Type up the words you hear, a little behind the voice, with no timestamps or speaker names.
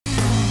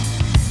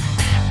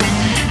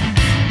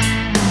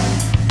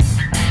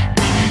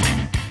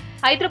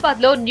హైదరాబాద్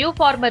లో new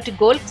format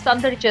golf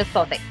సందడి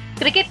చేస్తోంది.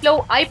 క్రికెట్ లో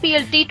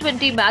ఐపీఎల్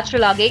T20 మ్యాచ్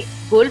లాగే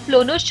గోల్ఫ్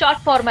లోనూ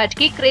షార్ట్ ఫార్మాట్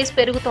కి క్రేజ్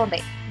పెరుగుతోంది.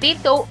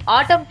 దీంతో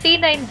ఆటమ్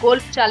T9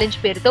 గోల్ఫ్ ఛాలెంజ్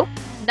పేరుతో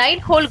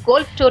 9 హోల్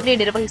గోల్ఫ్ టోర్నీ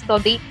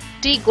నిర్వహిస్తోంది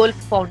tea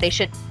golf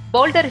foundation.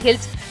 Boulder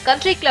hills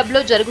country club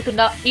లో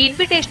జరుగుతున్న ఈ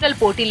ఇన్విటేషనల్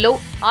పోటీల్లో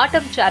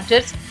atom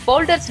chargers,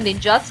 boulders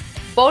ninjas,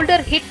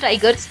 boulder hit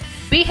tigers,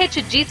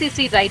 BHGCC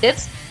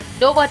riders,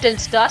 Novotel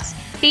stars,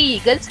 tea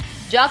eagles,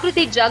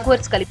 జాగృతి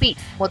Jaguars కలిపి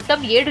మొత్తం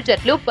 7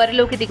 జట్లు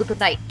బరిలోకి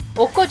దిగుతున్నాయి.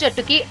 ఒక్కో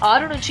జట్టుకి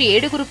 6 నుంచి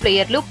 7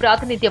 ప్లేయర్లు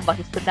ప్రాతినిధ్యం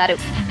వహిస్తున్నారు.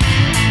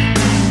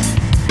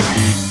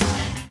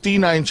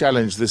 T9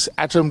 challenge, this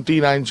ATUM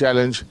T9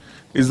 challenge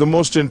is the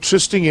most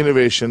interesting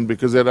innovation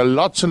because there are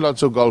lots and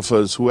lots of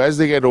golfers who as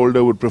they get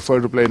older would prefer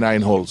to play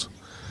 9 holes.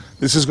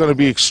 This is going to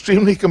be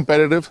extremely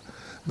competitive.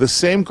 The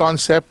same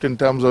concept in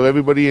terms of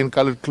everybody in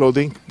colored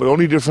clothing, but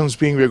only difference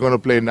being we're going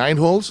to play 9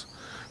 holes.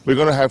 We're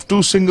going to have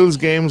 2 singles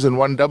games and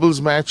 1 doubles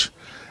match.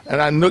 And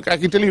I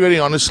can tell you very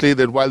honestly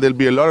that while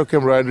there'll be a lot of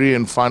camaraderie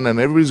and fun and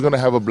everybody's going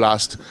to have a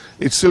blast,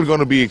 it's still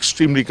going to be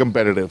extremely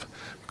competitive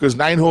because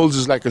 9 holes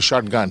is like a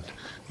shotgun.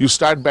 You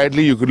start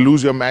badly, you could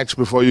lose your match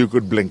before you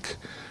could blink.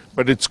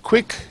 But it's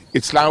quick.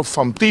 It's now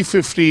from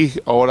T50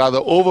 or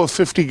rather over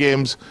 50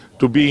 games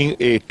to being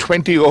a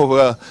 20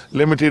 over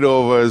limited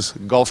overs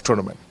golf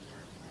tournament.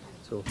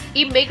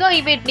 ఈ mega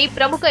event ని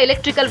ప్రముఖ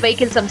electrical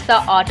vehicle సంస్థ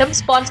atom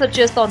sponsor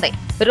చేస్తోంది.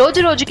 రోజు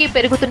రోజుకి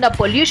పెరుగుతున్న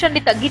pollution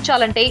ని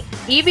తగ్గించాలంటే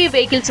EV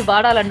vehicles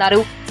వాడాలన్నారు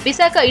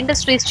Visakha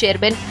industries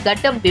chairman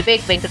గడ్డం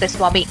వివేక్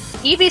వెంకటస్వామి.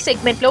 ఈవీ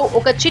సెగ్మెంట్ లో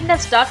ఒక చిన్న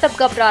స్టార్టప్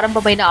గా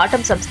ప్రారంభమైన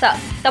ఆటమ్ సంస్థ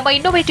తమ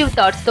ఇన్నోవేటివ్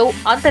థాట్స్ తో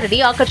అందరినీ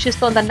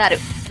ఆకర్షిస్తోందన్నారు.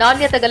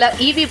 నాణ్యత గల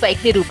ఈవీ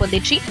బైక్ ని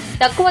రూపొందించి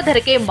తక్కువ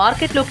ధరకే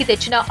మార్కెట్ లోకి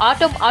తెచ్చిన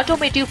ఆటమ్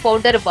ఆటోమేటివ్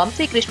ఫౌండర్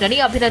వంశీకృష్ణని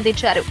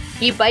అభినందించారు.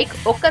 ఈ బైక్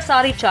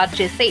ఒక్కసారి ఛార్జ్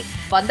చేస్తే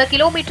 100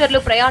 కిలోమీటర్లు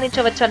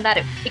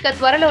ప్రయాణించవచ్చన్నారు. ఇక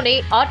త్వరలోనే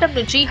ఆటమ్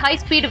నుంచి హై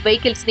స్పీడ్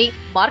వెహికల్స్ ని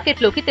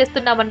మార్కెట్ లోకి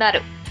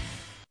తెస్తున్నామన్నారు.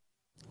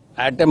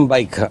 ఆటమ్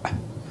బైక్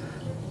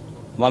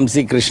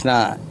వంశీకృష్ణ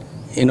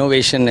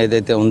ఇన్నోవేషన్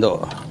ఏదైతే ఉందో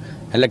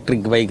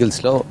ఎలక్ట్రిక్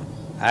వెహికల్స్లో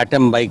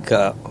ఆటమ్ బైక్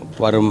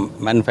వారు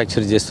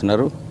మ్యానుఫ్యాక్చర్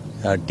చేస్తున్నారు.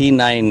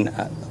 T9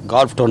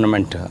 గోల్ఫ్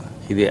టోర్నమెంట్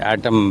ఇది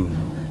ఆటమ్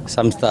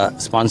సంస్థ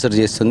స్పాన్సర్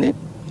చేస్తుంది.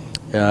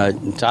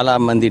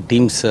 చాలామంది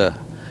టీమ్స్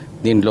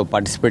దీంట్లో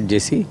పార్టిసిపేట్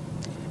చేసి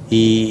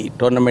ఈ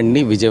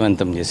టోర్నమెంట్ని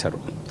విజయవంతం చేశారు.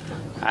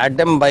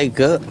 ఆటమ్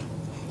బైక్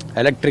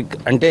ఎలక్ట్రిక్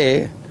అంటే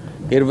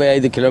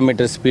 25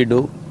 కిలోమీటర్ స్పీడు.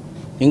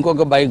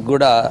 ఇంకొక బైక్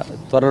కూడా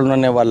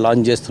త్వరలోనే వాళ్ళు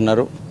లాంచ్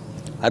చేస్తున్నారు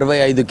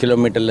 65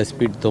 కిలోమీటర్ల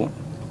స్పీడ్తో.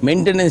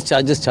 మెయింటెనెన్స్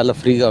ఛార్జెస్ చాలా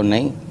ఫ్రీగా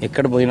ఉన్నాయి.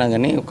 ఎక్కడ పోయినా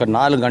కానీ ఒక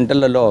 4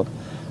 గంటలలో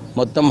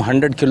మొత్తం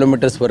 100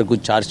 కిలోమీటర్స్ వరకు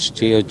ఛార్జ్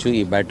చేయవచ్చు.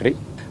 ఈ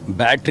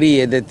బ్యాటరీ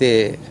ఏదైతే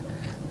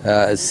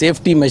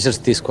సేఫ్టీ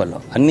మెజర్స్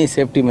తీసుకోవాలో అన్ని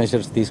సేఫ్టీ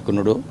మెజర్స్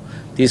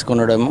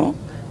తీసుకునడము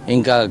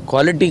ఇంకా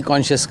క్వాలిటీ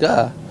కాన్షియస్గా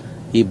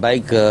ఈ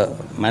బైక్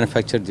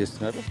మ్యానుఫ్యాక్చర్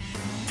చేస్తున్నారు.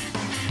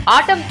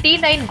 ఆటమ్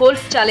T9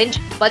 గోల్ఫ్ ఛాలెంజ్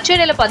వచ్చే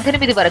నెల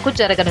 18 వరకు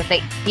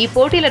జరగనున్నాయి. ఈ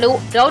పోటీలను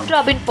రౌండ్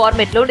రాబిన్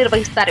ఫార్మాట్ లో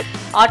నిర్వహిస్తారు.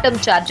 ఆటమ్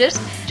చార్జర్స్,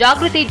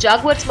 జాగృతి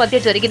జాగ్వర్స్ మధ్య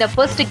జరిగిన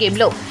ఫస్ట్ గేమ్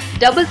లో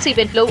డబుల్స్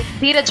ఈవెంట్ లో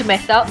ధీరజ్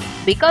మెహతా,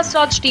 వికాస్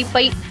రాజ్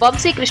టీంపై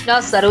వంశీకృష్ణ,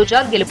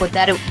 సరోజా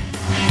గెలుపొందారు.